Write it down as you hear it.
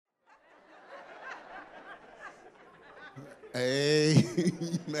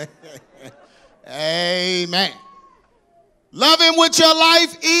Amen. Amen. Love him with your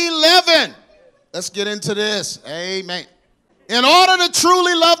life, 11. Let's get into this. Amen. In order to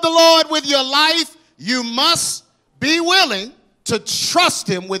truly love the Lord with your life, you must be willing to trust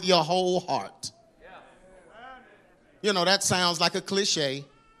him with your whole heart. You know, that sounds like a cliche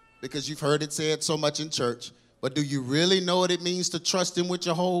because you've heard it said so much in church. But do you really know what it means to trust him with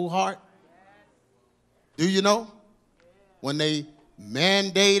your whole heart? Do you know? When they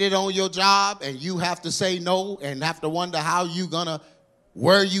mandate it on your job and you have to say no and have to wonder how you gonna,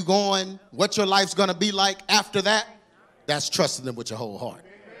 where you going, what your life's gonna be like after that, that's trusting them with your whole heart.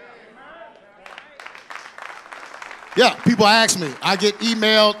 Yeah, people ask me, I get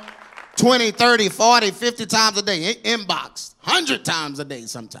emailed 20, 30, 40, 50 times a day, inbox, 100 times a day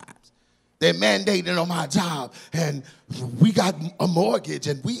sometimes. They're mandating on my job, and we got a mortgage,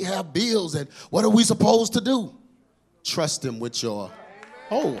 and we have bills, and what are we supposed to do? Trust him with your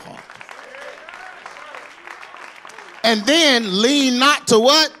whole heart. And then lean not to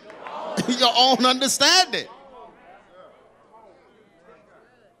what? Your own understanding.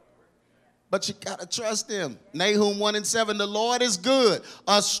 But you got to trust him. Nahum 1:7, the Lord is good,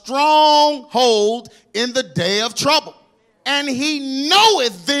 a stronghold in the day of trouble. And he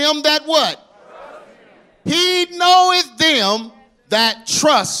knoweth them that what? He knoweth them that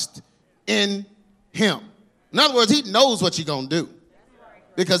trust in him. In other words, he knows what you're going to do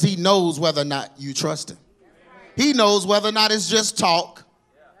because he knows whether or not you trust him. He knows whether or not it's just talk.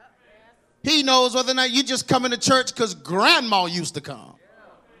 He knows whether or not you just coming to church because grandma used to come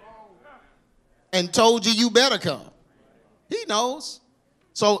and told you better come. He knows.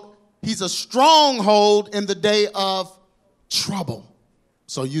 So he's a stronghold in the day of trouble.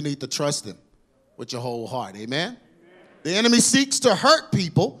 So you need to trust him with your whole heart. Amen? The enemy seeks to hurt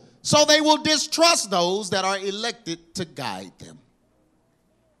people, so they will distrust those that are elected to guide them.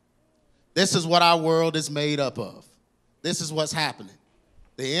 This is what our world is made up of. This is what's happening.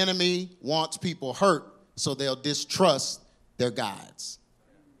 The enemy wants people hurt, so they'll distrust their guides,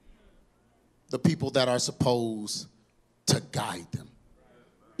 the people that are supposed to guide them.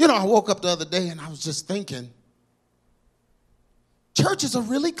 You know, I woke up the other day and I was just thinking, churches are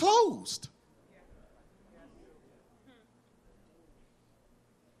really closed.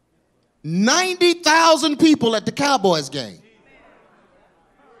 90,000 people at the Cowboys game.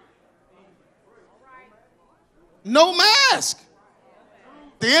 No mask.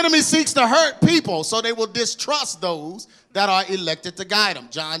 The enemy seeks to hurt people, so they will distrust those that are elected to guide them.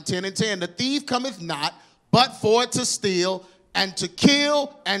 John 10:10, the thief cometh not, but for to steal and to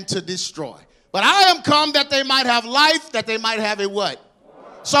kill and to destroy. But I am come that they might have life, that they might have a what?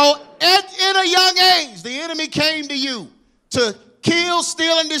 So in a young age, the enemy came to you to kill,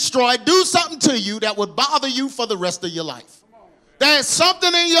 steal, and destroy, do something to you that would bother you for the rest of your life. There's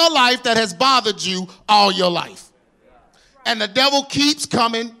something in your life that has bothered you all your life. And the devil keeps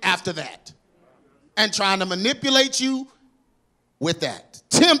coming after that and trying to manipulate you with that,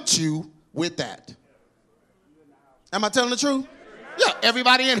 tempt you with that. Am I telling the truth? Yeah,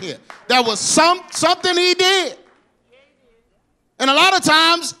 everybody in here. There was something he did. And a lot of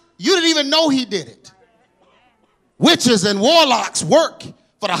times, you didn't even know he did it. Witches and warlocks work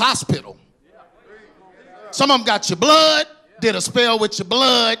for the hospital. Some of them got your blood, did a spell with your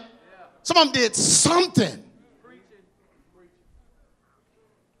blood. Some of them did something.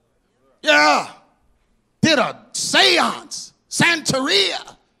 Yeah. Did a seance,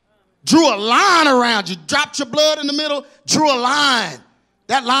 Santeria. Drew a line around you, dropped your blood in the middle, drew a line.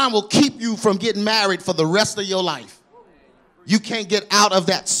 That line will keep you from getting married for the rest of your life. You can't get out of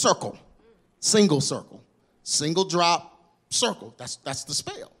that circle. Single circle. Single drop circle. That's the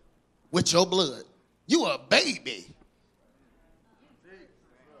spell. With your blood. You a baby.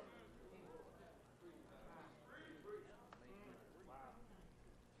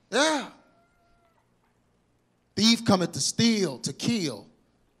 Yeah. Thief cometh to steal, to kill,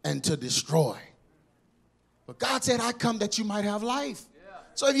 and to destroy. But God said, I come that you might have life.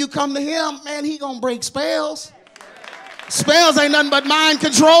 So if you come to him, man, he gonna break spells. Spells ain't nothing but mind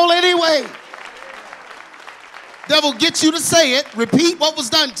control anyway. Devil gets you to say it, repeat what was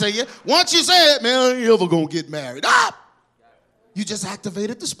done to you. Once you say it, man, I ain't ever gonna get married. You just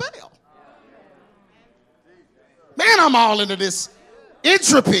activated the spell. Man, I'm all into this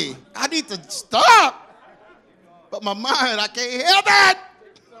entropy. I need to stop. But my mind, I can't help it.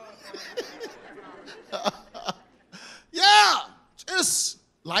 Yeah, just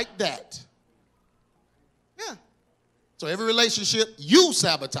like that. Yeah. So every relationship, you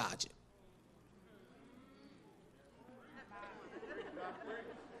sabotage it.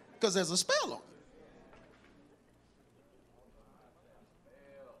 Because there's a spell on it.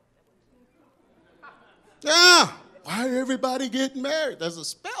 Yeah. Why everybody getting married? There's a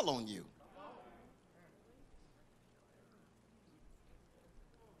spell on you.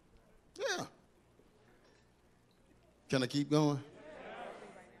 Yeah. Can I keep going?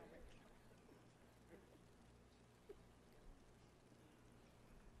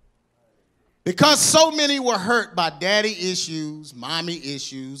 Because so many were hurt by daddy issues, mommy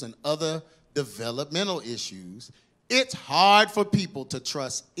issues, and other developmental issues, it's hard for people to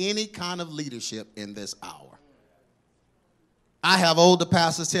trust any kind of leadership in this hour. I have older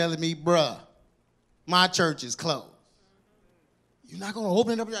pastors telling me, bruh, my church is closed. You're not going to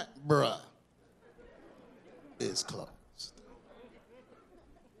open it up yet? Bruh, it's closed.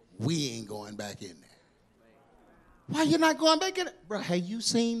 We ain't going back in there. Why you not going back in it? Bruh, have you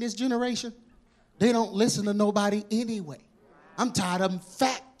seen this generation? They don't listen to nobody anyway. I'm tired of them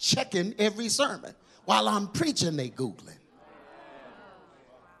fact-checking every sermon. While I'm preaching, they Googling.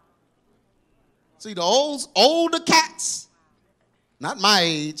 See, the older cats, not my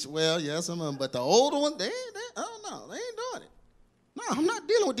age, well, yeah, some of them, but the older ones, they ain't doing it. No, I'm not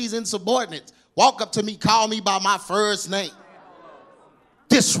dealing with these insubordinates. Walk up to me, call me by my first name.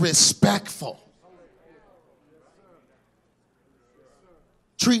 Disrespectful.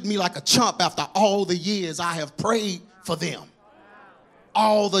 Treat me like a chump after all the years I have prayed for them.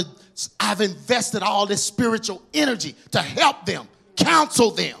 I've invested all this spiritual energy to help them,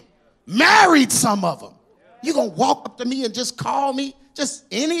 counsel them, married some of them. You gonna walk up to me and just call me just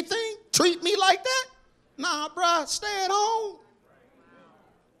anything? Treat me like that? Nah, bruh, stay at home.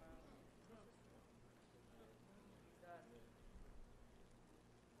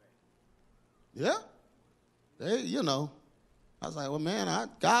 Yeah, I was like, well, man,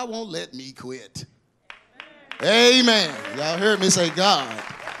 God won't let me quit. Amen. Y'all heard me say God.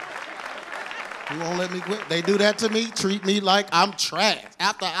 He won't let me quit. They do that to me, treat me like I'm trash.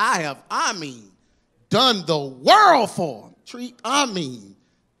 After I have, done the world for them.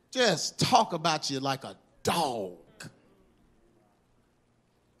 Just talk about you like a dog.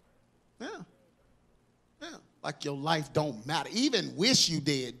 Yeah. Like your life don't matter. Even wish you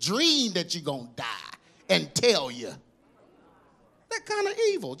did. Dream that you're going to die and tell you. That kind of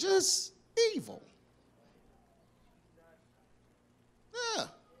evil, just evil. Yeah,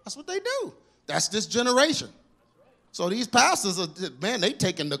 that's what they do. That's this generation. So these pastors they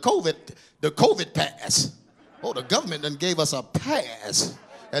taking the COVID pass. Oh, the government done gave us a pass,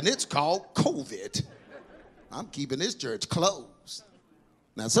 and it's called COVID. I'm keeping this church closed.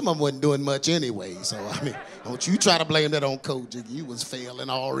 Now, some of them wasn't doing much anyway, so, don't you try to blame that on COVID. You was failing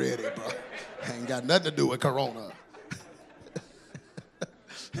already, bro. Ain't got nothing to do with Corona.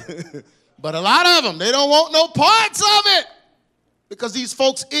 But a lot of them, they don't want no parts of it because these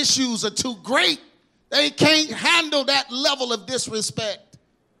folks' issues are too great. They can't handle that level of disrespect.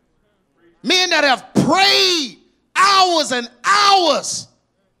 Men that have prayed hours and hours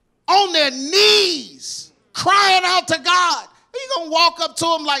on their knees, crying out to God. You gonna walk up to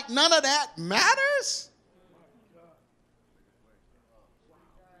them like none of that matters?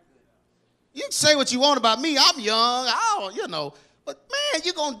 You can say what you want about me. I'm young, but man,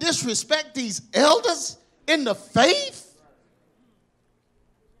 you gonna disrespect these elders in the faith?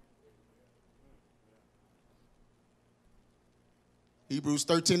 Hebrews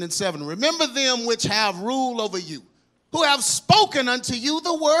 13:7. Remember them which have rule over you, who have spoken unto you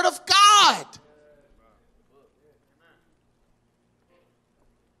the word of God,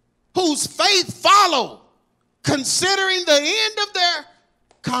 whose faith follow, considering the end of their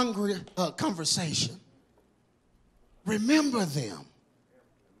conversation. Remember them.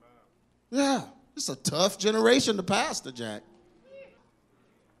 Yeah, it's a tough generation to pastor, Jack.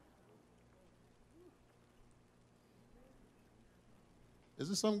 Is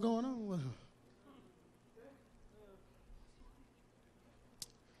there something going on?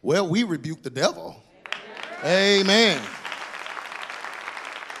 Well, we rebuke the devil. Amen.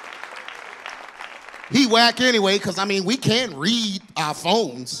 He whack anyway, because, we can't read our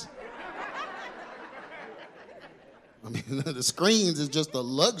phones. The screens is just a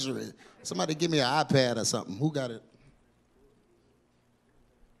luxury. Somebody give me an iPad or something. Who got it?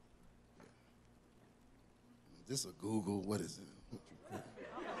 Is this a Google? What is it?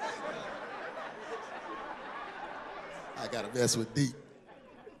 I got to mess with deep.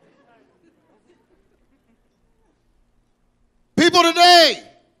 People today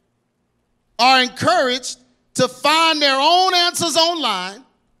are encouraged to find their own answers online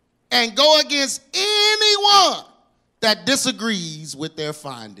and go against anyone that disagrees with their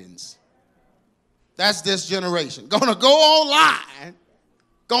findings. That's this generation. Gonna go online,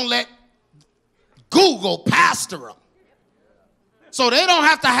 gonna let Google pastor them. So they don't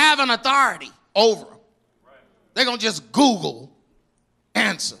have to have an authority over them. They're going to just Google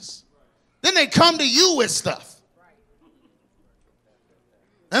answers. Then they come to you with stuff.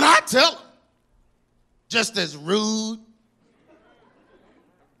 And I tell them, just as rude.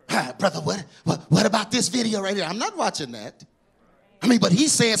 Brother, what about this video right here? I'm not watching that. I mean, but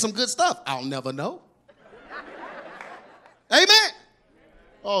he's saying some good stuff. I'll never know. Amen.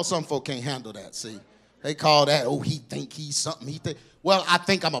 Oh, some folk can't handle that, see. They call that, oh, he think he's something. Well, I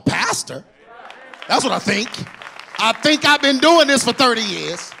think I'm a pastor. That's what I think. I think I've been doing this for 30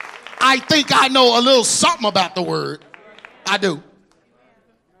 years. I think I know a little something about the word. I do.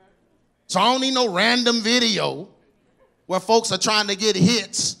 So I don't need no random video where folks are trying to get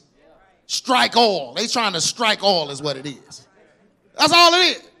hits. Strike all. They trying to strike all is what it is. That's all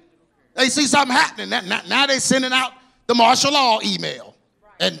it is. They see something happening. Now they sending out the martial law email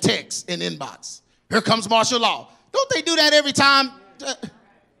and text and inbox. Here comes martial law. Don't they do that every time?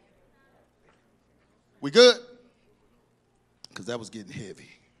 We good? Because that was getting heavy.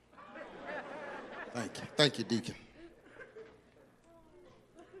 Thank you. Thank you, Deacon.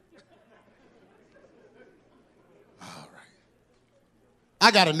 All right.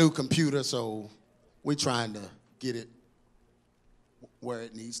 I got a new computer, so we're trying to get it where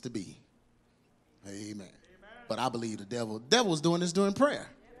it needs to be. Amen. But I believe the devil's doing this during prayer.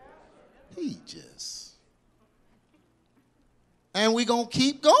 He just. And we're going to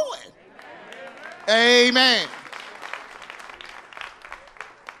keep going. Amen.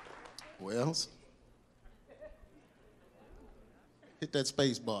 Well, hit that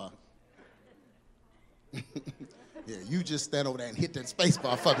space bar. Yeah, you just stand over there and hit that space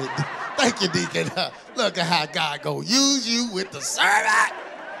bar for me. Thank you, Deacon. Look at how God gonna use you with the servant.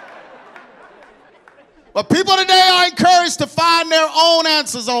 But people today are encouraged to find their own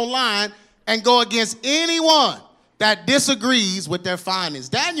answers online and go against anyone that disagrees with their findings.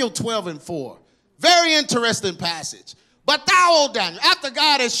 Daniel 12:4, very interesting passage. But thou, O Daniel, after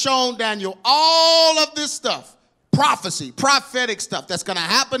God has shown Daniel all of this stuff, prophecy, prophetic stuff that's going to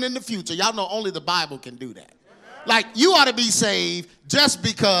happen in the future. Y'all know only the Bible can do that. Like, you ought to be saved just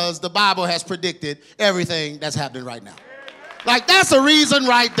because the Bible has predicted everything that's happening right now. Like, that's a reason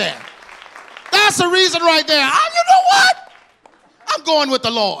right there. That's a reason right there. You know what? I'm going with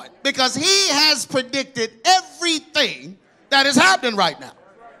the Lord because he has predicted everything that is happening right now.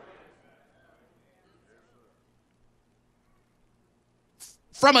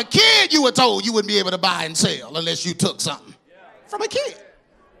 From a kid, you were told you wouldn't be able to buy and sell unless you took something. From a kid.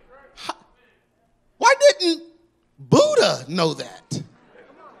 Why didn't Buddha know that?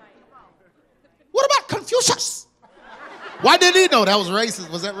 What about Confucius? Why didn't he know? That was racist.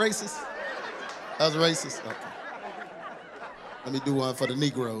 Was that racist? That was racist? Okay. Let me do one for the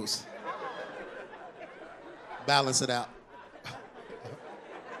Negroes. Balance it out.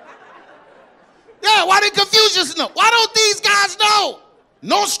 Yeah, why did Confucius know? Why don't these guys know?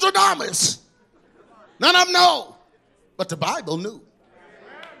 Nostradamus. None of them know. But the Bible knew.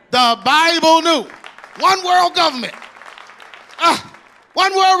 The Bible knew. One world government.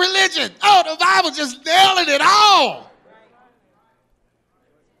 One world religion. Oh, the Bible just nailing it all.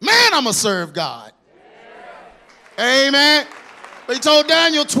 Man, I'm going to serve God. Amen. But he told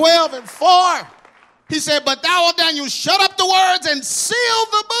Daniel 12:4. He said, but thou, O Daniel, shut up the words and seal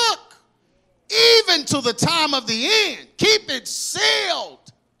the book. Even to the time of the end, keep it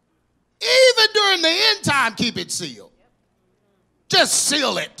sealed. Even during the end time, keep it sealed. Just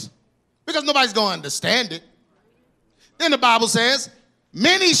seal it. Because nobody's going to understand it. Then the Bible says,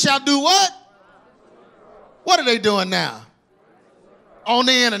 many shall do what? What are they doing now? On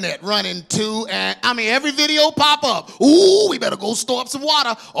the internet, running to, and every video pop up. Ooh, we better go store up some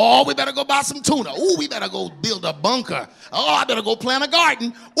water. Oh, we better go buy some tuna. Ooh, we better go build a bunker. Oh, I better go plant a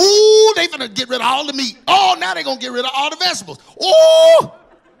garden. Ooh, they finna get rid of all the meat. Oh, now they gonna get rid of all the vegetables. Ooh,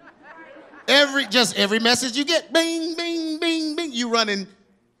 every message you get, bing, bing, bing, bing, you running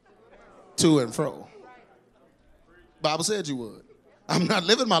to and fro. Bible said you would. I'm not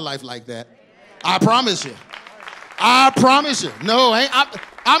living my life like that. I promise you. I promise you. No,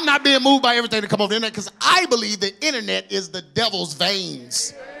 I'm not being moved by everything that come over the internet because I believe the internet is the devil's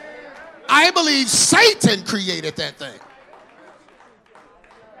veins. I believe Satan created that thing.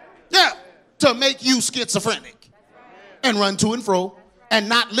 Yeah, to make you schizophrenic and run to and fro and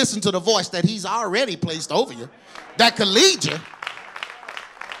not listen to the voice that he's already placed over you that could lead you.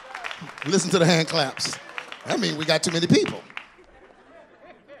 Listen to the hand claps. I mean, we got too many people.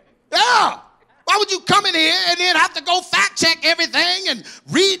 Yeah. Why would you come in here and then have to go fact check everything and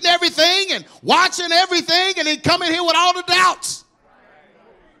reading everything and watching everything and then come in here with all the doubts?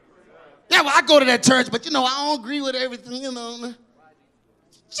 Yeah, well, I go to that church, but I don't agree with everything,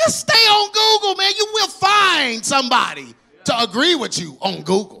 Just stay on Google, man. You will find somebody to agree with you on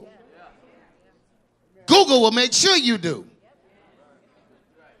Google. Google will make sure you do.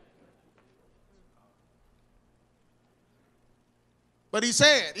 But he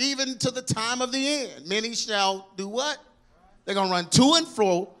said, even to the time of the end, many shall do what? They're going to run to and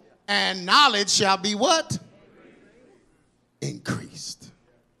fro, and knowledge shall be what? Increased.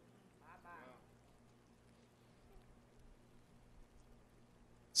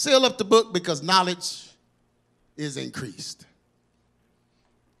 Seal up the book because knowledge is increased.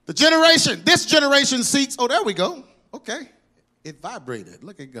 This generation seeks, oh, there we go. Okay. It vibrated.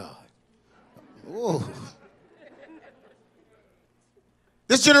 Look at God. Oh.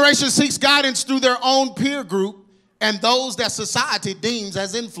 This generation seeks guidance through their own peer group and those that society deems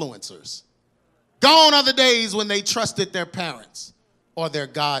as influencers. Gone are the days when they trusted their parents or their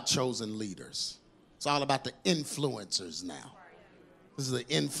God-chosen leaders. It's all about the influencers now. This is the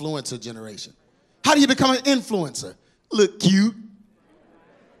influencer generation. How do you become an influencer? Look cute.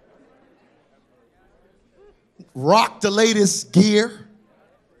 Rock the latest gear.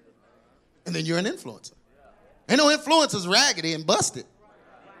 And then you're an influencer. Ain't no influencers raggedy and busted.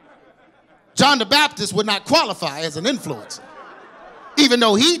 John the Baptist would not qualify as an influencer, even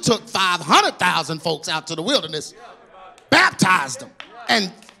though he took 500,000 folks out to the wilderness, baptized them,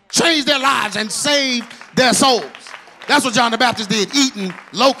 and changed their lives and saved their souls. That's what John the Baptist did, eating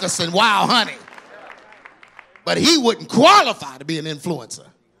locusts and wild honey. But he wouldn't qualify to be an influencer.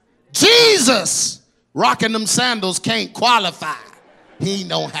 Jesus, rocking them sandals, can't qualify. He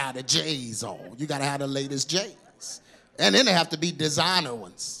know how to J's on. You got to have the latest J's. And then they have to be designer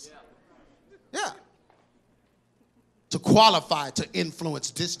ones. Yeah. To qualify to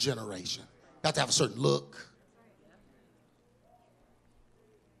influence this generation, you have to have a certain look.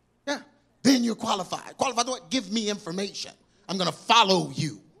 Yeah. Then you're qualified. Qualified to what? Give me information. I'm going to follow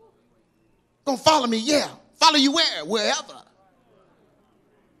you. Going to follow me? Yeah. Follow you where? Wherever.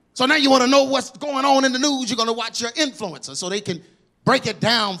 So now you want to know what's going on in the news. You're going to watch your influencer so they can break it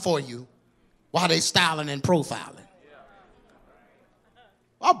down for you while they styling and profiling.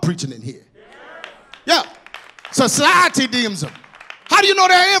 I'm preaching in here. Yeah. Society deems them. How do you know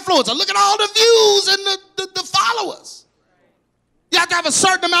they're an influencer? Look at all the views and the followers. You have to have a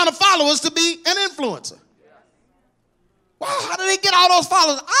certain amount of followers to be an influencer. Wow, how do they get all those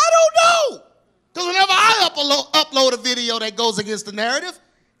followers? I don't know. Because whenever I upload a video that goes against the narrative,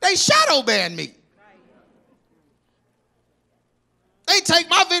 they shadow ban me. They take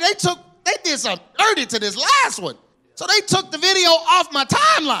my video, they did something dirty to this last one. So they took the video off my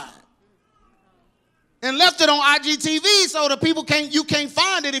timeline and left it on IGTV so the people you can't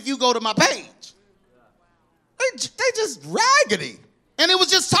find it if you go to my page. They just raggedy. And it was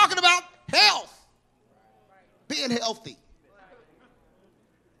just talking about health, being healthy.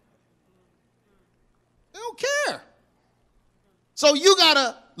 They don't care. So you got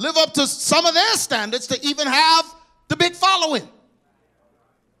to live up to some of their standards to even have the big following.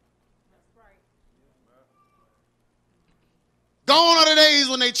 Gone are the days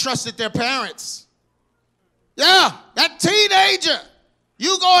when they trusted their parents. Yeah, that teenager,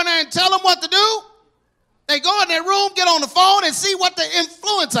 you go in there and tell them what to do. They go in their room, get on the phone, and see what the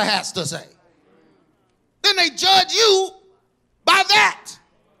influencer has to say. Then they judge you by that.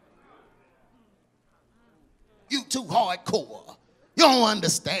 You too hardcore. You don't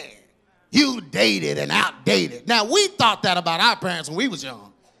understand. You dated and outdated. Now, we thought that about our parents when we was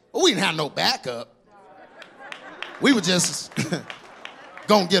young, but we didn't have no backup. We were just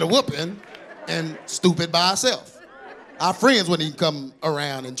gonna get a whooping and stupid by ourselves. Our friends wouldn't even come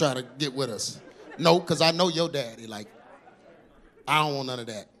around and try to get with us. No, because I know your daddy. Like, I don't want none of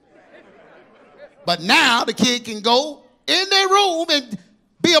that. But now the kid can go in their room and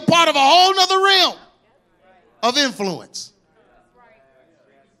be a part of a whole nother realm of influence.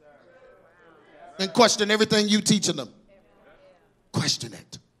 And question everything you teaching them. Question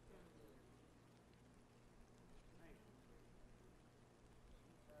it.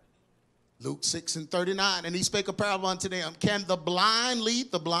 Luke 6:39, and he spake a parable unto them. Can the blind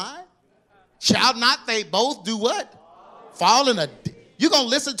lead the blind? Shall not they both do what? Fall in a... You gonna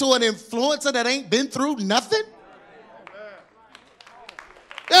listen to an influencer that ain't been through nothing?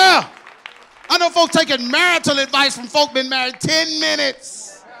 Yeah. I know folk taking marital advice from folk been married 10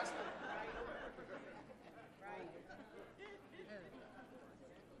 minutes.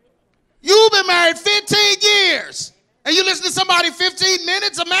 You've been married 15 years, and you listen to somebody 15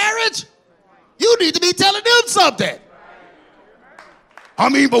 minutes of marriage? You need to be telling them something. I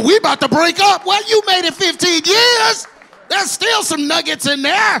mean, but we about to break up. Well, you made it 15 years. There's still some nuggets in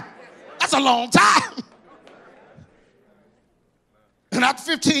there. That's a long time. And after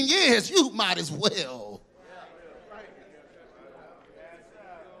 15 years, you might as well.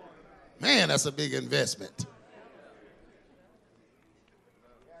 Man, that's a big investment.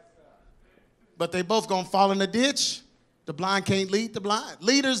 But they both gonna fall in the ditch. The blind can't lead the blind.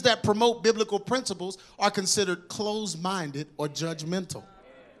 Leaders that promote biblical principles are considered closed-minded or judgmental.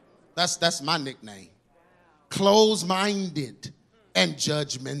 That's my nickname. Closed-minded and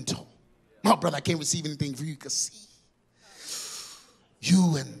judgmental. No, brother, I can't receive anything from you because see,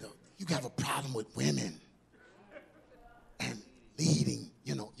 you have a problem with women and leading.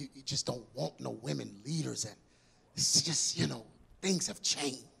 You just don't want no women leaders. And it's just, things have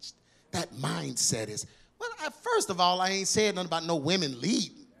changed. That mindset is, well, first of all, I ain't said nothing about no women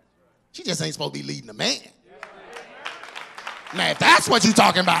leading. She just ain't supposed to be leading a man. Now, if that's what you're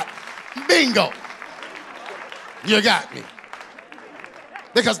talking about, bingo. You got me.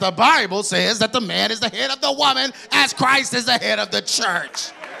 Because the Bible says that the man is the head of the woman as Christ is the head of the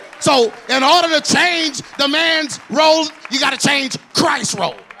church. So in order to change the man's role, you got to change Christ's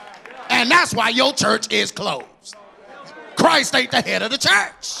role. And that's why your church is closed. Christ ain't the head of the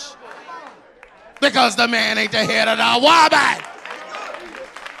church. Because the man ain't the head of the woman.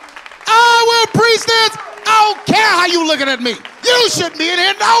 I will preach this. I don't care how you looking at me. You shouldn't be in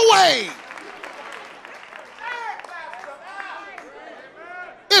here no way.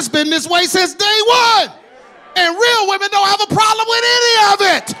 It's been this way since day one. And real women don't have a problem with any of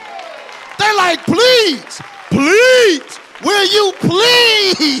it. They're like, please, will you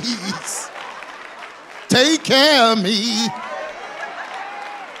please take care of me?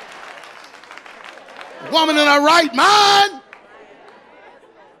 Woman in her right mind.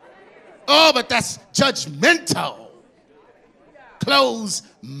 Oh, but that's judgmental.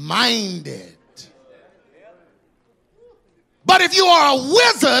 Closed-minded. But if you are a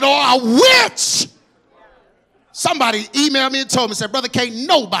wizard or a witch, somebody emailed me and told me, said, brother, can't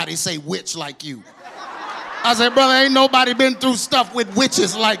nobody say witch like you. I said, brother, ain't nobody been through stuff with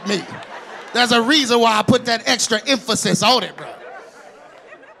witches like me. There's a reason why I put that extra emphasis on it, brother.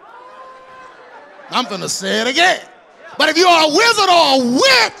 I'm gonna say it again. But if you are a wizard or a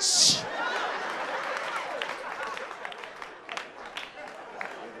witch,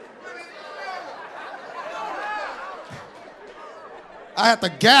 I have to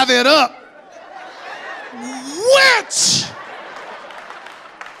gather it up. Witch!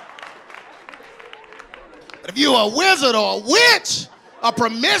 But if you're a wizard or a witch, a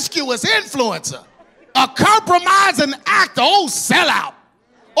promiscuous influencer, a compromising actor, sellout,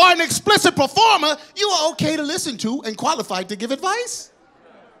 or an explicit performer, you are okay to listen to and qualified to give advice.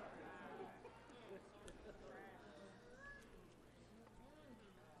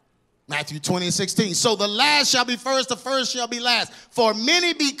 Matthew 20:16. So the last shall be first, the first shall be last. For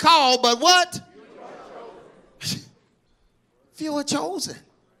many be called, but what? Few are chosen.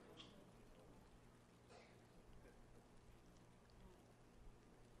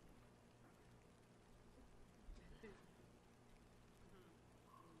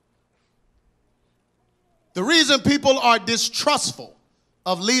 The reason people are distrustful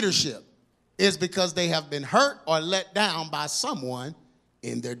of leadership is because they have been hurt or let down by someone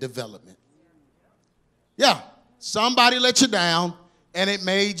in their development. Yeah, somebody let you down and it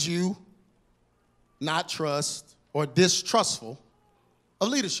made you not trust or distrustful of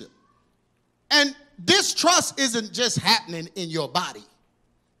leadership. And distrust isn't just happening in your body.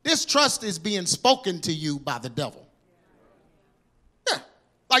 Distrust is being spoken to you by the devil.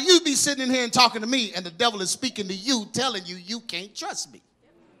 Like you be sitting in here and talking to me and the devil is speaking to you, telling you you can't trust me.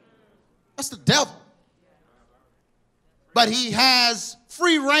 That's the devil. But he has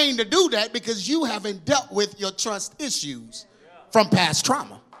free reign to do that because you haven't dealt with your trust issues from past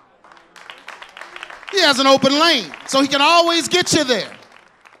trauma. He has an open lane, so he can always get you there.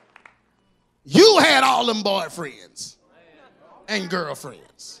 You had all them boyfriends and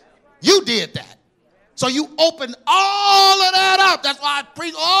girlfriends. You did that. So you opened all of that up. That's why I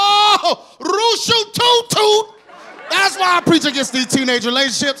preach, rooshu toot toot. That's why I preach against these teenage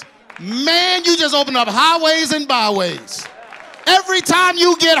relationships. Man, you just open up highways and byways. Every time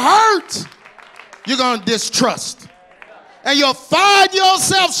you get hurt, you're going to distrust. And you'll find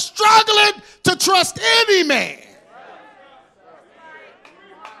yourself struggling to trust any man.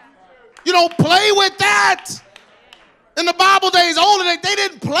 You don't play with that. In the Bible days, older days, they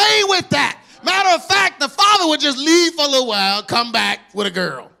didn't play with that. Matter of fact, the father would just leave for a little while, come back with a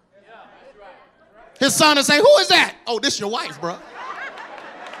girl. His son would say, who is that? Oh, this your wife, bro.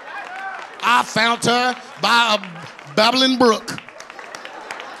 I found her by a babbling brook.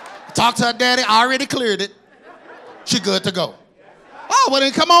 Talked to her daddy, I already cleared it. She good to go. Oh, well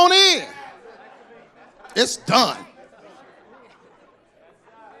then come on in. It's done.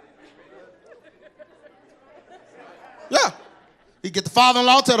 Yeah. He get the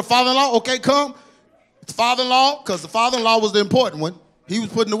father-in-law, tell the father-in-law, okay, come. The father-in-law, because the father-in-law was the important one. He was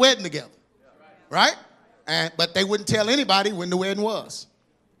putting the wedding together. Right? But they wouldn't tell anybody when the wedding was.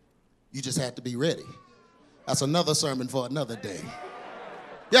 You just had to be ready. That's another sermon for another day.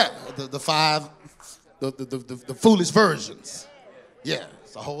 Yeah, the foolish versions. Yeah,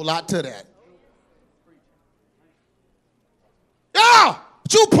 it's a whole lot to that. Yeah,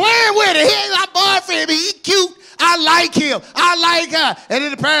 but you playing with it. He ain't my boyfriend, but he cute. I like him. I like her. And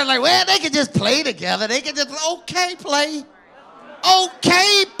then the parents like, well, they can just play together. They can just, okay, play.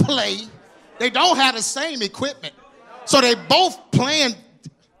 Okay, play. They don't have the same equipment. So they both playing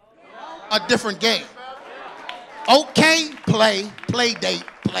a different game. Okay, play date,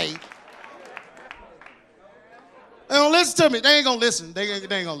 play. They don't listen to me. They ain't gonna listen. They ain't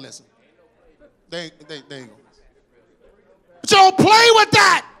gonna listen. They ain't gonna listen. But you don't play with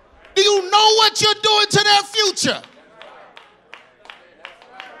that. Do you know what you're doing to their future?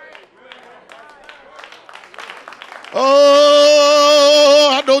 Oh,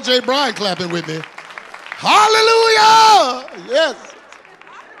 I know Jay Bryan clapping with me. Hallelujah! Yes.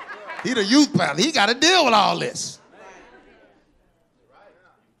 He the youth pastor. He got to deal with all this.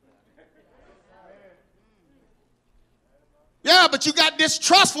 Yeah, but you got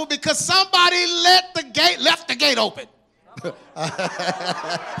distrustful because somebody left the gate open.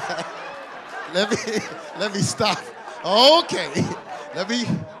 let me stop. Okay. Let me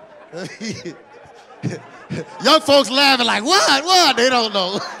young folks laughing like, what? They don't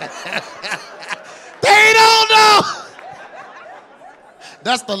know. They don't know.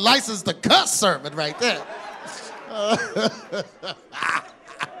 That's the license to cuss sermon right there.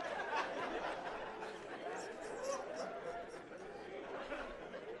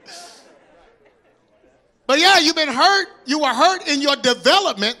 But yeah, you've been hurt. You were hurt in your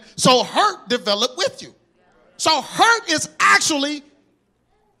development, so hurt developed with you. So hurt is actually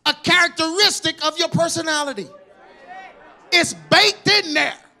a characteristic of your personality. It's baked in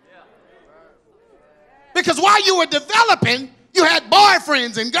there. Because while you were developing, you had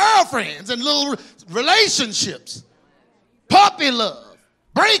boyfriends and girlfriends and little relationships, puppy love,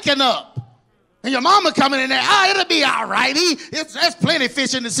 breaking up. And your mama coming in there, it'll be all right. There's plenty of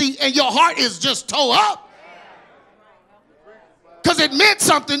fish in the sea, and your heart is just toe up. Because it meant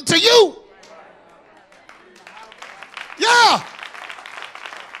something to you. Yeah.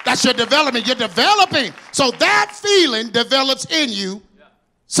 That's your development. You're developing. So that feeling develops in you.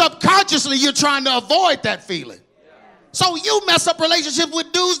 Subconsciously, you're trying to avoid that feeling. So you mess up relationships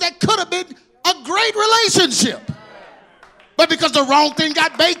with dudes that could have been a great relationship. But because the wrong thing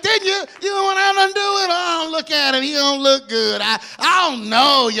got baked in you, you don't want to undo it. Oh, look at him. He don't look good. I don't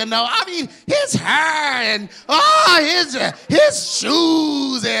know, I mean, his hair and, his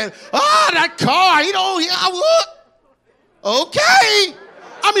shoes and, that car. Okay.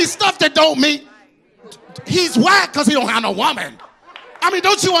 I mean, stuff that don't mean he's whack because he don't have no woman. I mean,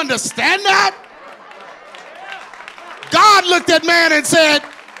 don't you understand that? God looked at man and said,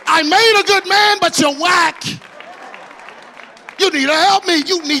 I made a good man, but you're whack. You need to help me.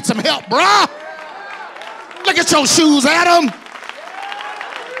 You need some help, bruh. Look at your shoes, Adam.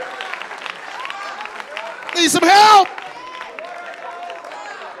 Need some help.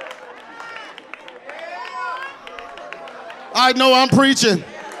 I know I'm preaching.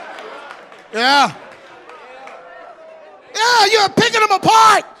 Yeah. Yeah, you're picking them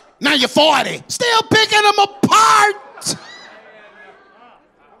apart. Now you're 40. Still picking them apart.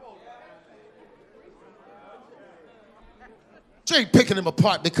 You ain't picking him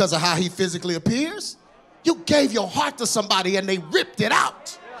apart because of how he physically appears. You gave your heart to somebody and they ripped it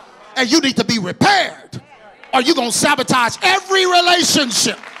out. And you need to be repaired. Or you're going to sabotage every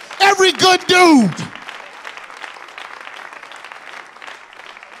relationship, every good dude.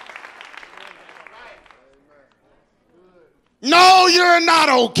 No, you're not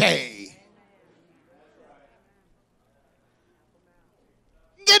okay.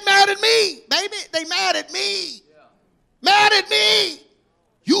 Get mad at me, baby. They mad at me. Mad at me.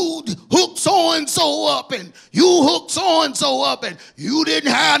 You hooked so-and-so up and you hooked so-and-so up and you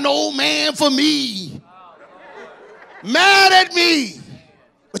didn't have no man for me. Mad at me.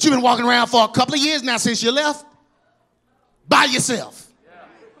 But you've been walking around for a couple of years now since you left by yourself.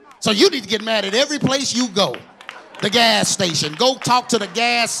 So you need to get mad at every place you go. The gas station. Go talk to the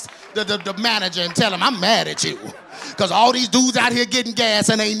manager and tell him I'm mad at you. Because all these dudes out here getting gas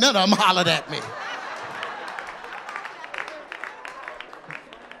and ain't none of them hollered at me.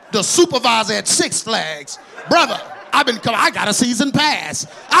 The supervisor at Six Flags. Brother, I got a season pass.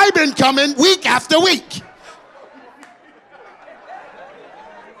 I've been coming week after week.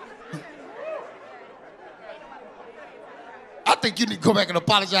 think you need to go back and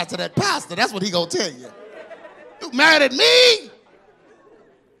apologize to that pastor. That's what he gonna tell you. You mad at me?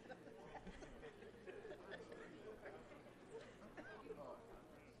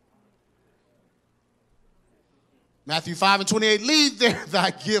 Matthew 5:28, leave there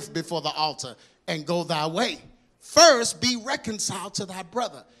thy gift before the altar and go thy way. First be reconciled to thy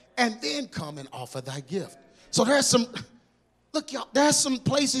brother and then come and offer thy gift. So there's some, look y'all, there's some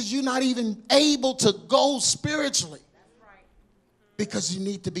places you're not even able to go spiritually because you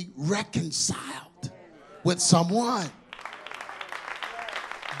need to be reconciled with someone.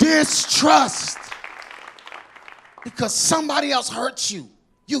 Distrust because somebody else hurt you.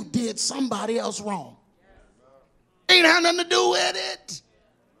 You did somebody else wrong. Ain't had nothing to do with it.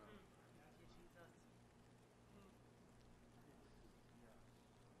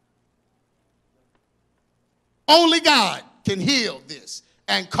 Only God can heal this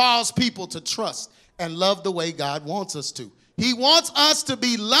and cause people to trust and love the way God wants us to. He wants us to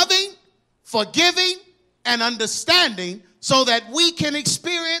be loving, forgiving, and understanding so that we can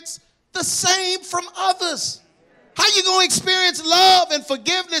experience the same from others. How you going to experience love and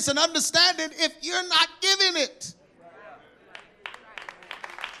forgiveness and understanding if you're not giving it?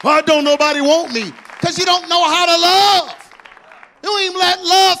 Why don't nobody want me? Because you don't know how to love. You don't even let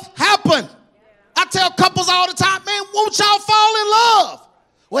love happen. I tell couples all the time, man, won't y'all fall in love?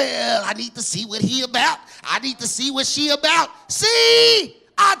 Well, I need to see what he about. I need to see what she about. See,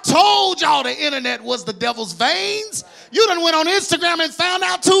 I told y'all the internet was the devil's veins. You done went on Instagram and found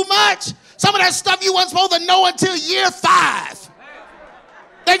out too much. Some of that stuff you weren't supposed to know until year 5.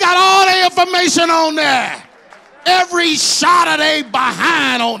 They got all the information on there. Every shot of they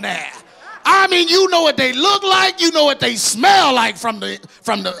behind on there. I mean, you know what they look like. You know what they smell like from the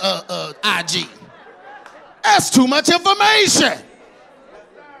IG. That's too much information.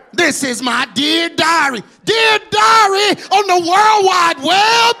 This is my dear diary. Dear diary on the World Wide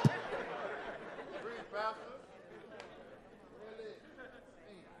Web.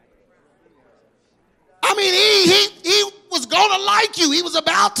 I mean, he was going to like you. He was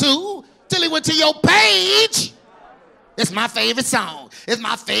about to till he went to your page. It's my favorite song. It's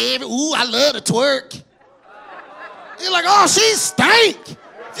my favorite. Ooh, I love to twerk. You're like, oh, she stink.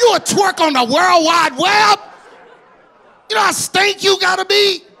 If you a twerk on the World Wide Web, you know how stink you gotta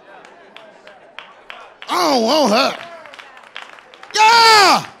be? I don't want her.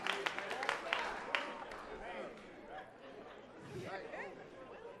 Yeah.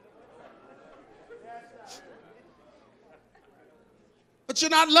 But you're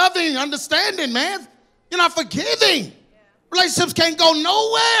not loving, understanding, man. You're not forgiving. Relationships can't go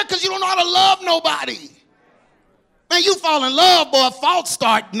nowhere because you don't know how to love nobody. Man, you fall in love, boy, faults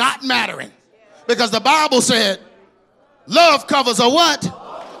start not mattering. Because the Bible said, love covers a what?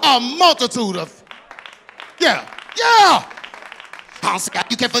 A multitude of, yeah. I don't see how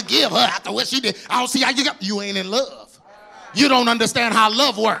you can forgive her after what she did. I don't see how you ain't in love. You don't understand how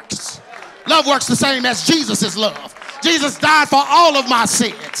love works. Love works the same as Jesus' love. Jesus died for all of my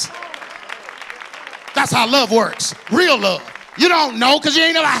sins. That's how love works. Real love. You don't know because you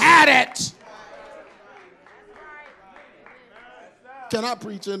ain't never had it. Can I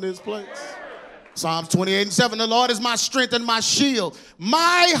preach in this place? Psalms 28:7, the Lord is my strength and my shield.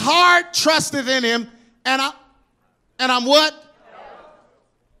 My heart trusteth in him, and I'm what?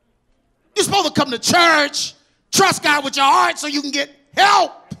 You're supposed to come to church, trust God with your heart so you can get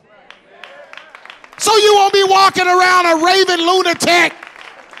help. So you won't be walking around a raving lunatic.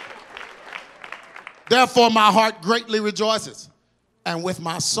 Therefore, my heart greatly rejoices. And with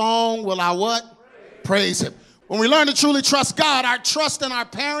my song will I what? Praise him. When we learn to truly trust God, our trust in our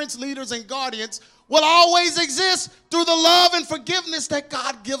parents, leaders, and guardians will always exist through the love and forgiveness that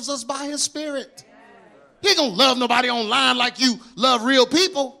God gives us by his Spirit. You ain't gonna love nobody online like you love real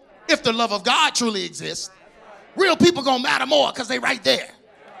people if the love of God truly exists. Real people gonna matter more because they right there.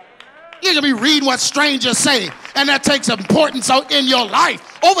 You're gonna be reading what strangers say, and that takes importance in your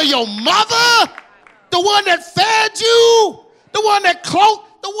life over your mother, the one that fed you, the one that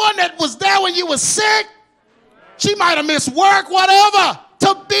cloaked, the one that was there when you were sick. She might have missed work, whatever,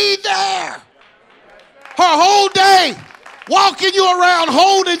 to be there. Her whole day, walking you around,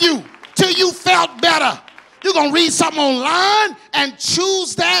 holding you till you felt better. You're going to read something online and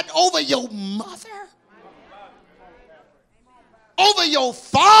choose that over your mother? Over your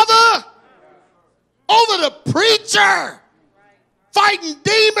father? Over the preacher? Fighting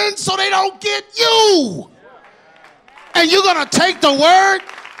demons so they don't get you. And you're going to take the word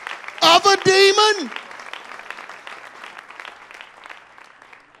of a demon?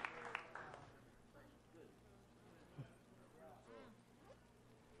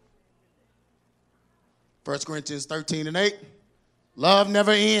 First Corinthians 13:8. Love never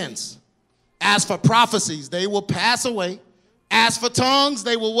ends. As for prophecies, they will pass away. As for tongues,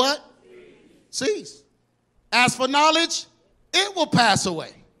 they will what? Cease. As for knowledge, it will pass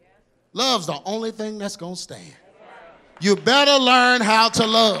away. Love's the only thing that's going to stand. You better learn how to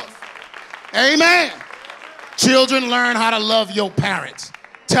love. Amen. Children, learn how to love your parents.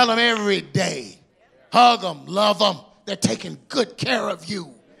 Tell them every day. Hug them, love them. They're taking good care of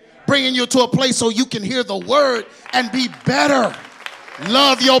you. Bringing you to a place so you can hear the word and be better.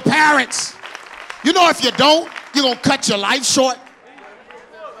 Love your parents. You know, if you don't, you're going to cut your life short.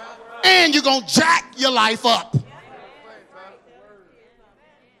 And you're going to jack your life up.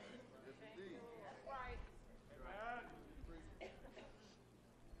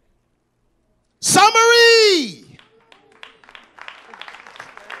 Summary.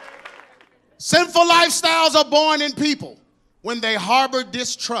 Sinful lifestyles are born in people when they harbor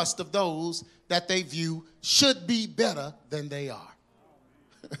distrust of those that they view should be better than they are.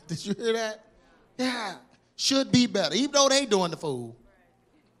 Did you hear that? Yeah, should be better. Even though they doing the fool,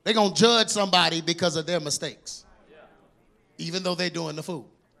 they're going to judge somebody because of their mistakes. Even though they're doing the fool.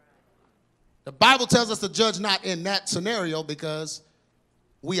 The Bible tells us to judge not in that scenario because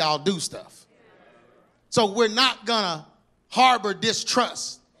we all do stuff. So we're not going to harbor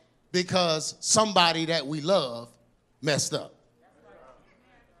distrust because somebody that we love messed up.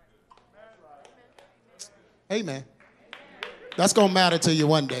 Amen. That's going to matter to you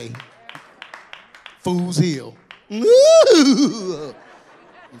one day. Fools heal. Ooh.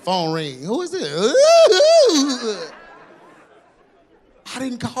 Phone ring. Who is this? Ooh. I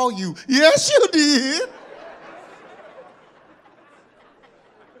didn't call you. Yes, you did.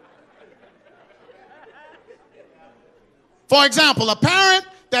 For example, a parent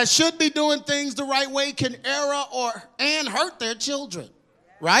that should be doing things the right way can err and hurt their children.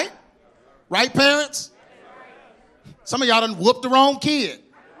 Right? Right, parents? Some of y'all done whooped the wrong kid.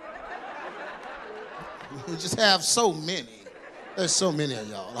 We just have so many. There's so many of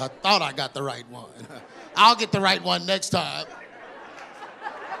y'all. I thought I got the right one. I'll get the right one next time.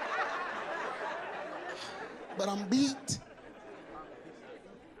 But I'm beat.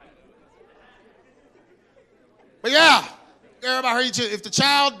 But yeah, everybody heard you. If the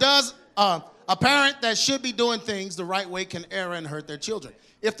child does, a parent that should be doing things the right way can err and hurt their children.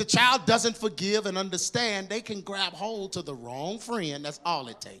 If the child doesn't forgive and understand, they can grab hold to the wrong friend. That's all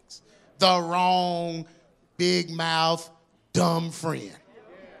it takes. The wrong big mouth, dumb friend.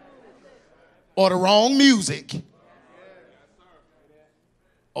 Or the wrong music.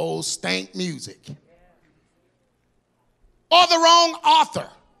 Old stank music. Or the wrong author.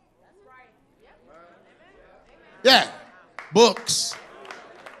 Yeah. Books.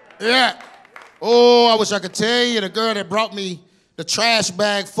 Yeah. Oh, I wish I could tell you the girl that brought me the trash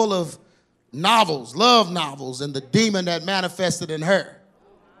bag full of novels, love novels, and the demon that manifested in her.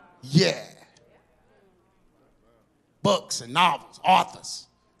 Yeah. Books and novels, authors,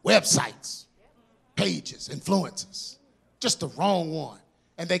 websites, pages, influencers. Just the wrong one.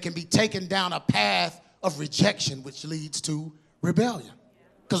 And they can be taken down a path of rejection, which leads to rebellion.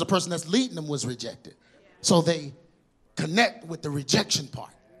 Because the person that's leading them was rejected. So they connect with the rejection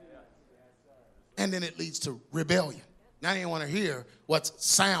part. And then it leads to rebellion. Now they don't want to hear what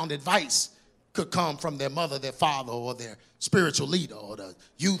sound advice could come from their mother, their father, or their spiritual leader, or the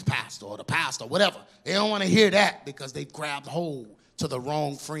youth pastor, or the pastor, whatever. They don't want to hear that because they grabbed hold to the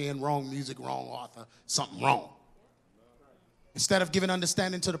wrong friend, wrong music, wrong author, something wrong. Instead of giving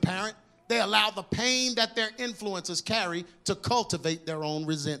understanding to the parent, they allow the pain that their influences carry to cultivate their own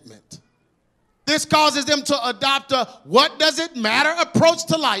resentment. This causes them to adopt a what does it matter approach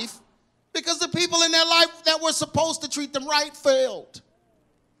to life because the people in their life that were supposed to treat them right failed.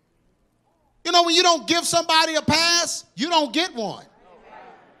 You know, when you don't give somebody a pass, you don't get one.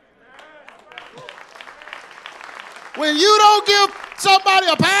 When you don't give somebody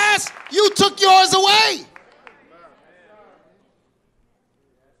a pass, you took yours away.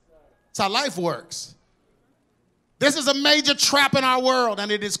 That's how life works. This is a major trap in our world,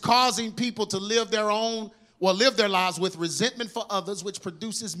 and it is causing people to live their lives with resentment for others, which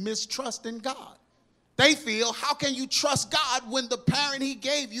produces mistrust in God. They feel, how can you trust God when the parent he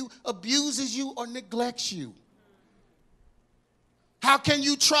gave you abuses you or neglects you? How can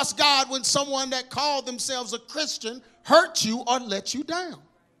you trust God when someone that called themselves a Christian hurt you or let you down?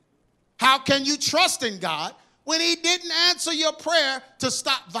 How can you trust in God when he didn't answer your prayer to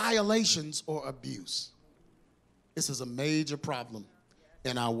stop violations or abuse? This is a major problem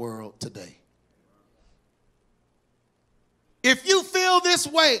in our world today. If you feel this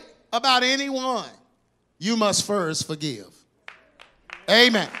way about anyone, you must first forgive.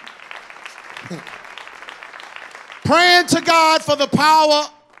 Amen. Praying to God for the power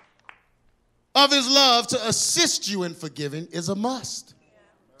of his love to assist you in forgiving is a must.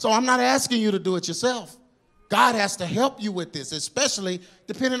 So I'm not asking you to do it yourself. God has to help you with this, especially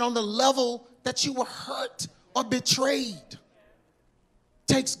depending on the level that you were hurt or betrayed. It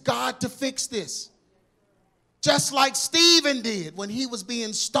takes God to fix this. Just like Stephen did when he was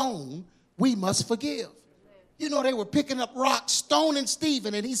being stoned, we must forgive. You know, they were picking up rocks, stoning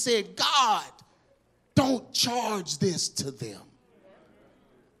Stephen, and he said, God, don't charge this to them.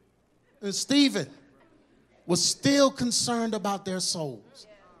 And Stephen was still concerned about their souls,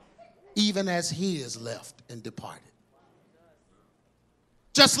 even as his left and departed.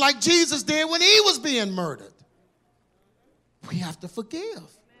 Just like Jesus did when he was being murdered. We have to forgive.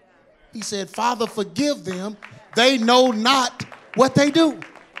 He said, Father, forgive them. They know not what they do.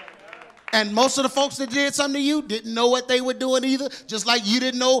 And most of the folks that did something to you didn't know what they were doing either, just like you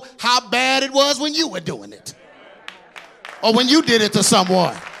didn't know how bad it was when you were doing it or when you did it to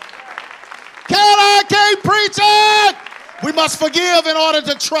someone. I can't preach it. We must forgive in order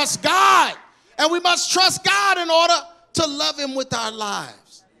to trust God. And we must trust God in order to love him with our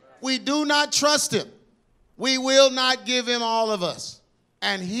lives. We do not trust him. We will not give him all of us.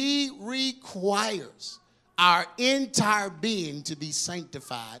 And he requires our entire being to be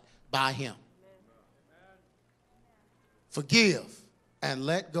sanctified by him. Forgive and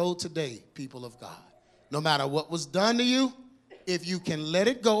let go today, people of God. No matter what was done to you, if you can let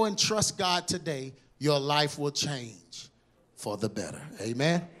it go and trust God today, your life will change for the better.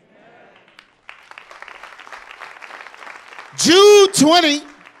 Amen. Jude 20.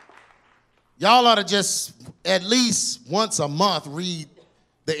 Y'all ought to just at least once a month read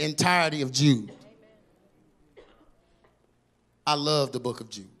the entirety of Jude. I love the book of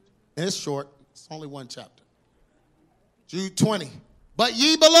Jude. And it's short. It's only one chapter. Jude 20. But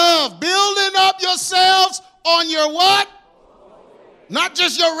ye beloved, building up yourselves on your what? Not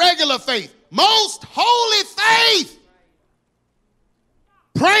just your regular faith. Most holy faith.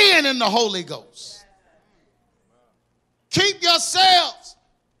 Praying in the Holy Ghost. Keep yourselves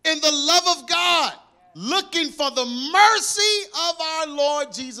in the love of God, looking for the mercy of our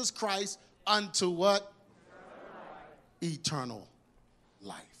Lord Jesus Christ unto what? Eternal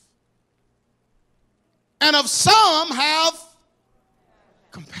life. And of some have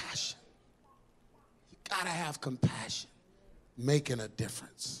compassion. You gotta have compassion, making a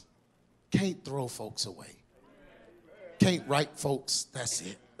difference. Can't throw folks away. Can't write folks, that's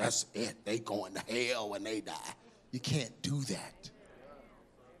it. They going to hell when they die. You can't do that.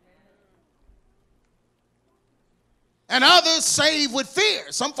 And others save with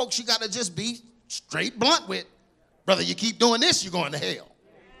fear. Some folks you got to just be straight blunt with. Brother, you keep doing this, you're going to hell.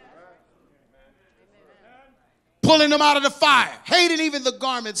 Pulling them out of the fire. Hating even the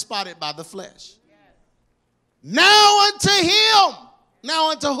garment spotted by the flesh. Now unto him.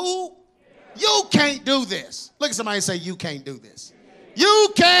 Now unto who? You can't do this. Look at somebody and say, you can't do this. You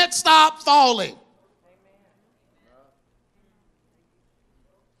can't stop falling.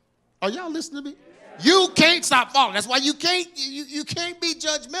 Are y'all listening to me? You can't stop falling. That's why you can't be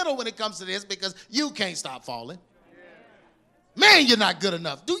judgmental when it comes to this, because you can't stop falling. Man, you're not good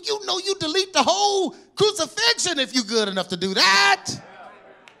enough. Do you know you delete the whole crucifixion if you're good enough to do that?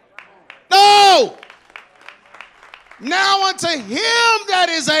 No. Now unto him that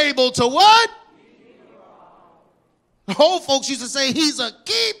is able to what? The old folks used to say he's a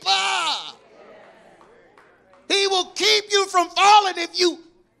keeper. He will keep you from falling if you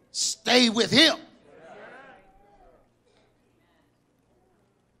stay with him.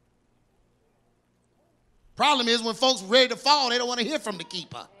 Problem is when folks ready to fall, they don't want to hear from the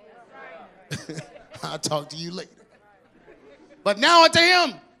keeper. I'll talk to you later. But now unto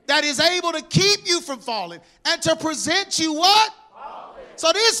him that is able to keep you from falling and to present you what?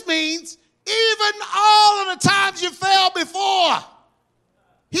 So this means even all of the times you fell before,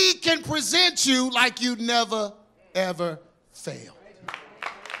 he can present you like you never, ever failed.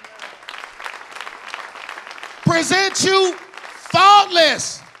 Present you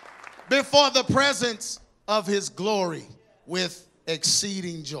faultless before the presence of his glory with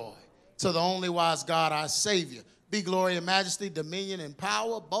exceeding joy. To the only wise God, our Savior, be glory and majesty, dominion and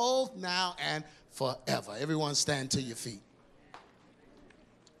power, both now and forever. Everyone stand to your feet.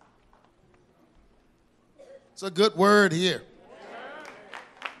 It's a good word here.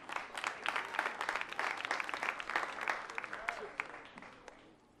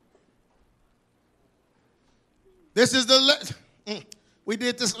 This is we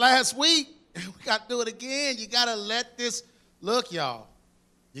did this last week. We got to do it again. You got to let this, look, y'all,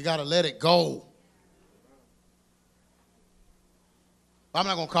 you got to let it go. I'm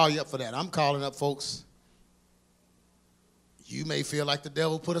not going to call you up for that. I'm calling up folks You may feel like the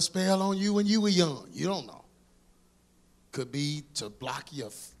devil put a spell on you when you were young. You don't know. Could be to block your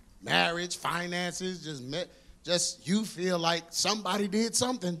marriage, finances, just you feel like somebody did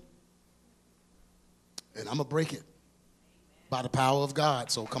something. And I'm going to break it by the power of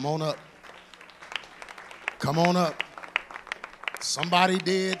God. So come on up. Come on up. Somebody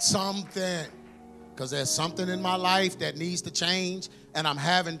did something. Because there's something in my life that needs to change, and I'm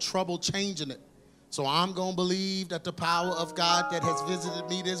having trouble changing it. So I'm going to believe that the power of God that has visited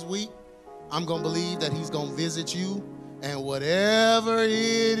me this week, I'm going to believe that he's going to visit you. And whatever it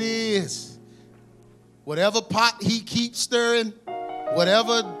is, whatever pot he keeps stirring,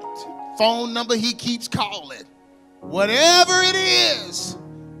 whatever phone number he keeps calling, whatever it is,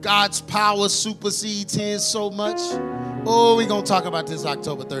 God's power supersedes his so much. Oh, we're going to talk about this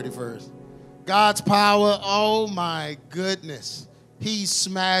October 31st. God's power, oh my goodness. He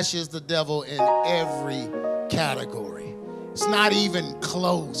smashes the devil in every category. It's not even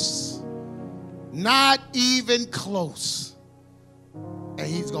close. Not even close. And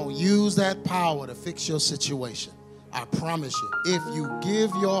he's going to use that power to fix your situation. I promise you, if you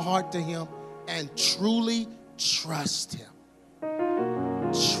give your heart to him and truly trust him.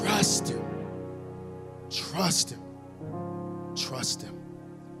 Trust him. Trust him. Trust him.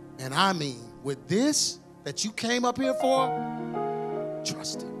 And I mean, with this that you came up here for,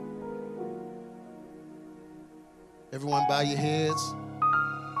 trust him. Everyone bow your heads.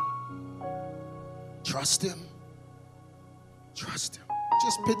 Trust him. Trust him.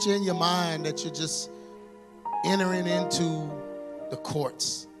 Just picture in your mind that you're just entering into the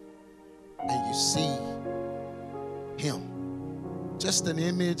courts and you see him. Just an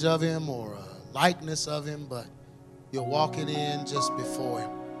image of him or a likeness of him, but you're walking in just before him,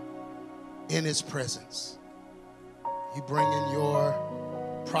 in his presence. You bring in your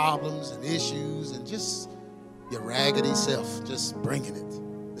problems and issues and just your raggedy self, just bringing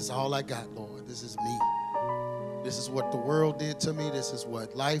it. This is all I got, Lord. This is me. This is what the world did to me. This is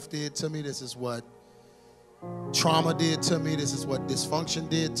what life did to me. This is what trauma did to me. This is what dysfunction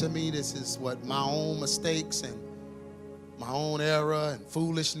did to me. This is what my own mistakes and my own error and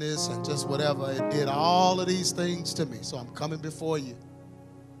foolishness and just whatever. It did all of these things to me. So I'm coming before you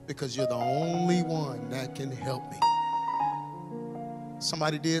because you're the only one that can help me.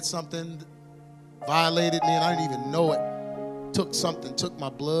 Somebody did something, violated me, and I didn't even know it. Took something, took my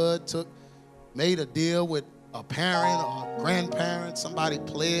blood, made a deal with a parent or a grandparent. Somebody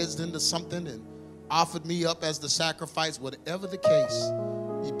pledged into something and offered me up as the sacrifice. Whatever the case,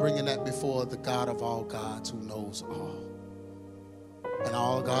 you're bringing that before the God of all gods who knows all. And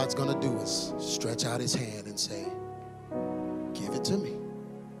all God's going to do is stretch out his hand and say, give it to me.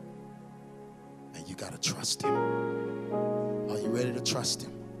 And you got to trust him. Are you ready to trust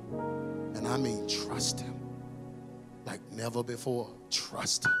him? And I mean trust him like never before.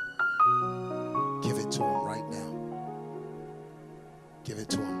 Trust him. Give it to him right now. Give it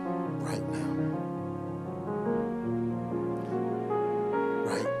to him right now.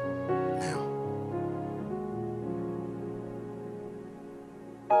 Right now.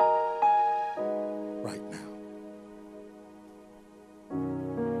 Right now.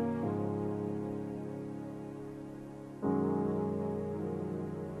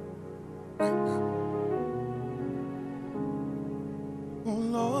 Right now. Oh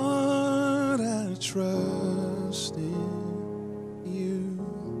Lord, I trust in you.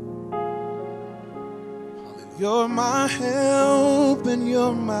 Hallelujah. You're my help and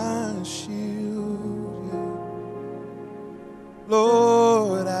you're my shield.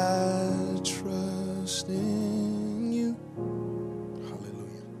 Lord, I trust in you.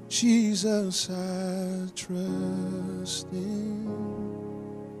 Hallelujah. Jesus, I trust in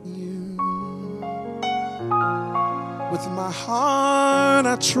you. With my heart,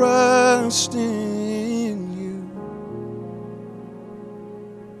 I trust in you.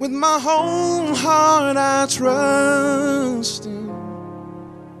 With my whole heart, I trust in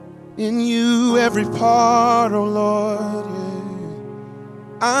you. Every part, oh Lord, yeah.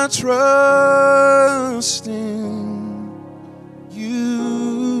 I trust in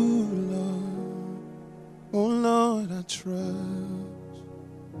you, Lord. Oh Lord, I trust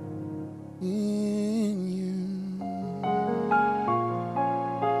in you.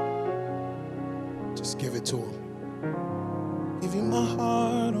 Just give it to him. Give you my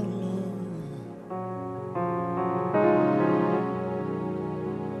heart, oh Lord.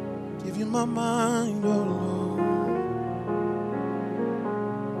 Give you my mind, oh Lord.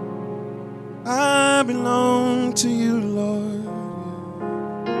 I belong to you, Lord.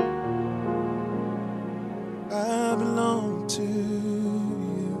 I belong to you.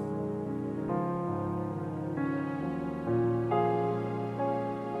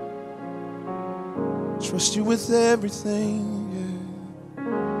 Trust you with everything, yeah.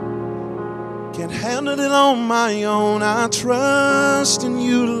 Can't handle it on my own. I trust in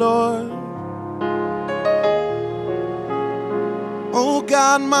you, Lord. Oh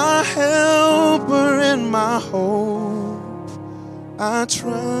God, my helper and my hope, I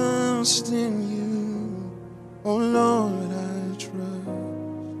trust in you. Oh Lord, I trust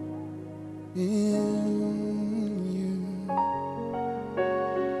in you.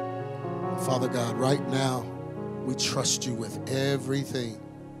 Father God, right now, we trust you with everything,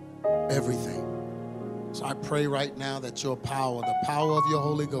 everything. So I pray right now that your power, the power of your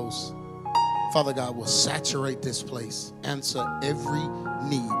Holy Ghost, Father God, will saturate this place, answer every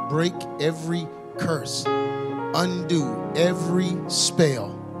need, break every curse, undo every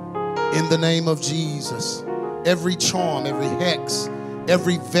spell in the name of Jesus. Every charm, every hex,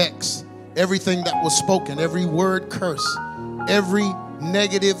 every vex, everything that was spoken, every word curse, every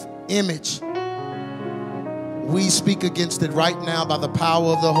negative image, we speak against it right now by the power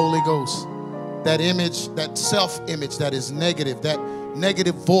of the Holy Ghost. That image, that self-image that is negative, that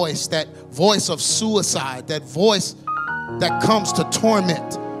negative voice, that voice of suicide, that voice that comes to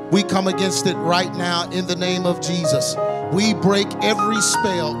torment, we come against it right now in the name of Jesus. We break every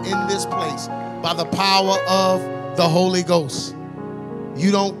spell in this place by the power of the Holy Ghost.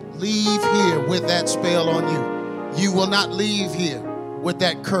 You don't leave here with that spell on you. You will not leave here with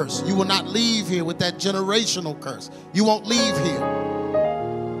that curse. You will not leave here with that generational curse. You won't leave here.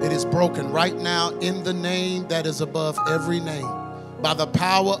 It is broken right now in the name that is above every name. By the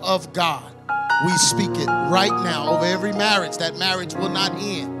power of God, we speak it right now over every marriage. That marriage will not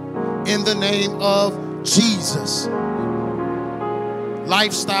end in the name of Jesus.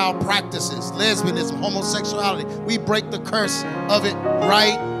 Lifestyle practices, lesbianism, homosexuality, we break the curse of it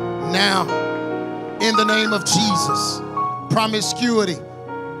right now in the name of Jesus. Promiscuity,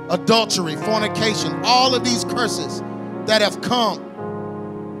 adultery, fornication, all of these curses that have come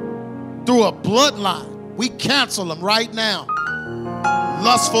through a bloodline, we cancel them right now.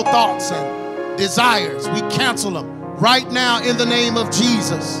 Lustful thoughts and desires, we cancel them right now in the name of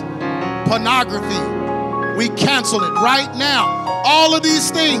Jesus. Pornography, we cancel it right now. All of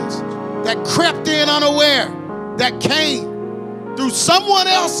these things that crept in unaware, that came through someone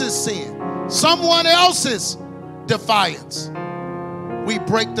else's sin, someone else's defiance, we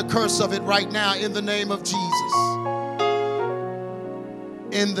break the curse of it right now in the name of Jesus.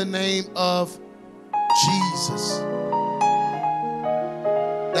 In the name of Jesus.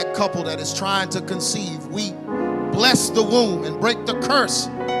 That couple that is trying to conceive, we bless the womb and break the curse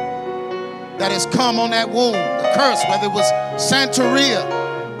that has come on that womb. The curse, whether it was Santeria,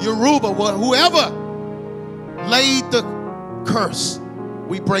 Yoruba, whoever laid the curse,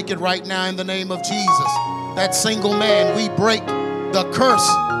 we break it right now in the name of Jesus. That single man, we break the curse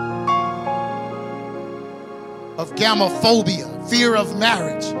of gamophobia, fear of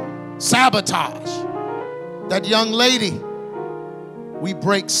marriage, sabotage. That young lady, we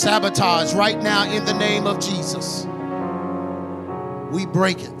break sabotage right now in the name of Jesus. We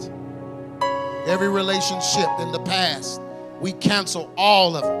break it. Every relationship in the past, we cancel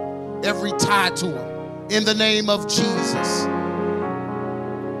all of them. Every tie to them in the name of Jesus.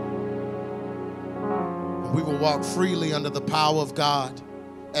 We will walk freely under the power of God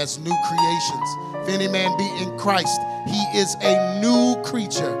as new creations. If any man be in Christ, he is a new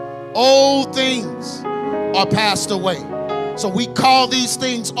creature. Old things are passed away. So we call these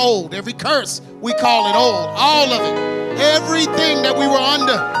things old. Every curse, we call it old. All of it. Everything that we were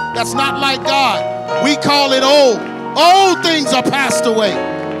under that's not like God, we call it old. Old things are passed away.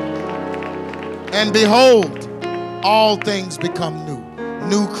 And behold, all things become new.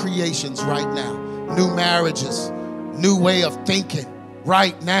 New creations right now. New marriages. New way of thinking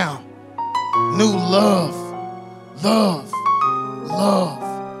right now. New love. Love. Love.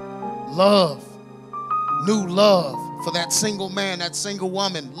 Love. New love for that single man, that single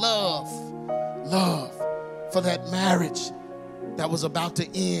woman. Love. Love for that marriage that was about to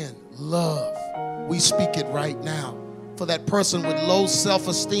end. Love. We speak it right now. For that person with low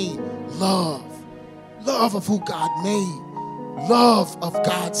self-esteem. Love. Love of who God made. Love of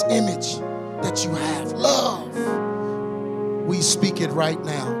God's image that you have. Love. We speak it right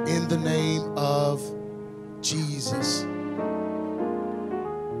now in the name of Jesus.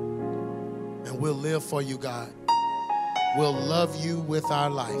 And we'll live for you, God. We'll love you with our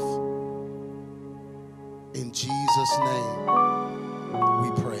life. In Jesus' name,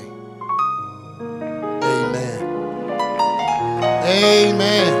 we pray. Amen.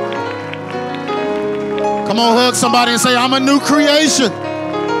 Amen. Come on, hug somebody and say, I'm a new creation.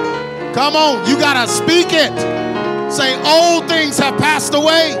 Come on, you got to speak it. Say, old things have passed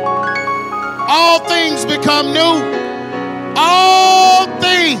away. All things become new. All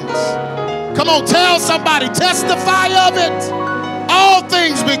things. Come on, tell somebody, testify of it. All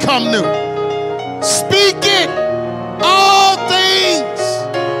things become new. Speak it. All things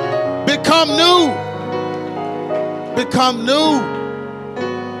become new. Become new.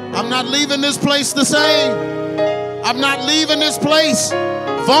 I'm not leaving this place the same. I'm not leaving this place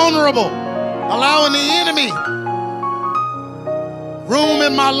vulnerable, allowing the enemy room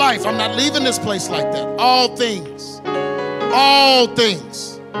in my life. I'm not leaving this place like that. All things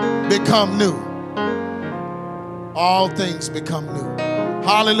become new. All things become new.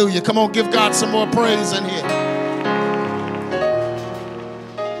 Hallelujah. Come on, give God some more praise in here.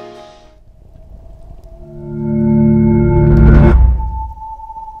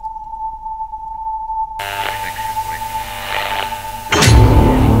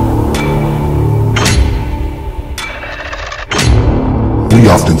 We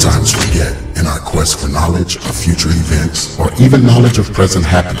oftentimes forget in our quest for knowledge of future events or even knowledge of present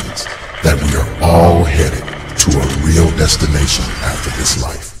happenings that we are all headed to a real destination after this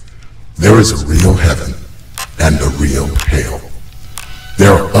life. There is a real heaven and a real hell.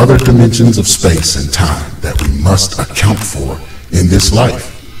 There are other dimensions of space and time that we must account for in this life.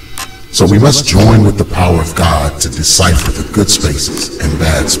 So we must join with the power of God to decipher the good spaces and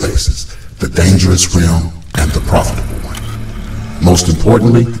bad spaces, the dangerous realm and the profitable one. Most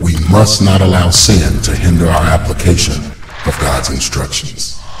importantly, we must not allow sin to hinder our application of God's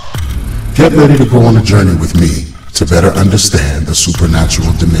instructions. Get ready to go on a journey with me to better understand the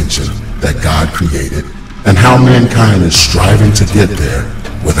supernatural dimension that God created and how mankind is striving to get there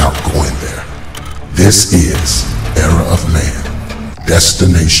without going there. This is Era of Man,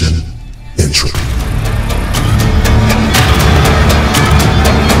 Destination Entropy.